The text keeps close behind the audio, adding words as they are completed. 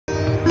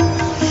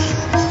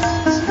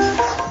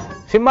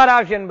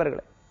சிம்மராசி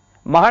என்பர்களே,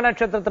 மக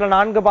நட்சத்திரத்துல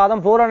 4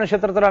 பாதம், பூர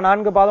நட்சத்திரத்துல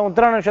 4 பாதம்,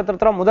 உத்திர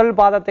நட்சத்திரத்துல முதல்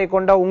பாதத்தை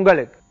கொண்ட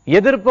உங்களுக்கு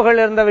எதிர்ப்புகள்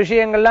இருந்த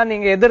விஷயங்கள்லாம்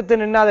நீங்க எதிர்த்து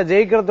நின்று அதை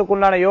ஜெயிக்கிறதுக்கு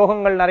உண்டான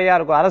யோகங்கள் நிறைய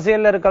இருக்கும்.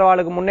 அரசியல்ல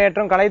இருக்கிறவாளுக்கு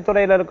முன்னேற்றம்,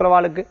 கலைத்துறையில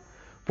இருக்கிறவாளுக்கு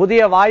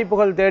புதிய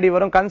வாய்ப்புகள் தேடி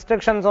வரும்.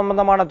 கன்ஸ்ட்ரக்ஷன்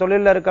சம்பந்தமான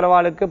தொழில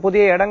இருக்கிறவாளுக்கு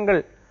புதிய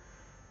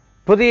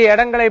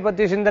இடங்களை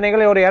பற்றி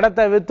சிந்தனைகள், ஒரு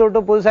இடத்தை வித்துட்டு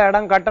புதுசா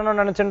இடம்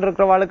கட்டணும்னு நினைச்சுட்டு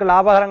இருக்கிறவாளுக்கு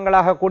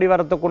லாபகரங்களாக கூடி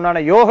வரத்துக்கு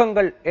உண்டான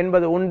யோகங்கள்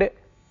என்பது உண்டு.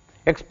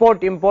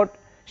 எக்ஸ்போர்ட் இம்போர்ட்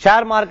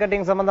ஷேர்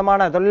மார்க்கெட்டிங்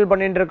சம்பந்தமான தொழில்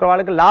பண்ணிட்டு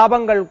இருக்கிறவாளுக்கு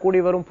லாபங்கள் கூடி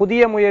வரும்.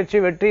 புதிய முயற்சி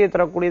வெற்றியை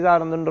தரக்கூடியதா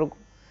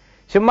இருந்துருக்கும்.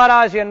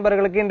 சிம்மராசி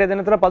என்பவர்களுக்கு இந்த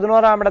தினத்துல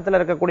 11ஆம் இடத்துல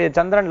இருக்கக்கூடிய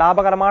சந்திரன்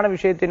லாபகரமான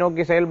விஷயத்தை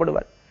நோக்கி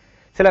செயல்படுவார்.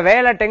 சில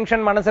வேலை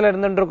டென்ஷன் மனசுல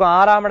இருந்துட்டு இருக்கும்.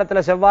 6ஆம்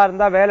இடத்துல செவ்வாய்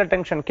இருந்தா வேலை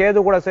டென்ஷன், கேது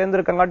கூட சேர்ந்து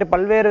இருக்கங்காட்டி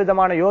பல்வேறு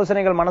விதமான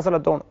யோசனைகள் மனசுல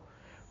தோணும்.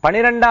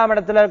 12ஆம்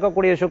இடத்துல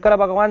இருக்கக்கூடிய சுக்கிர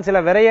பகவான் சில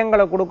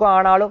விரயங்களை கொடுக்கும்.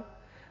 ஆனாலும்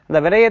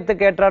அந்த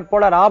விரயத்துக்கு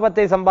ஏற்றாற்போல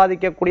லாபத்தை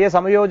சம்பாதிக்கக்கூடிய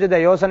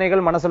சமயோஜித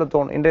யோசனைகள் மனசுல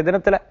தோணும். இன்றைய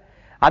தினத்துல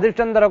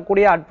அதிர்ஷ்டம்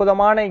தரக்கூடிய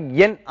அற்புதமான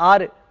எண்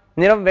 6,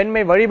 நிறம்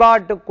வெண்மை.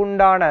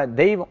 வழிபாட்டுக்குண்டான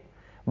தெய்வம்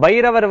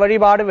பைரவர்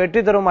வழிபாடு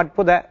வெற்றி தரும்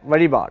அற்புத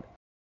வழிபாடு.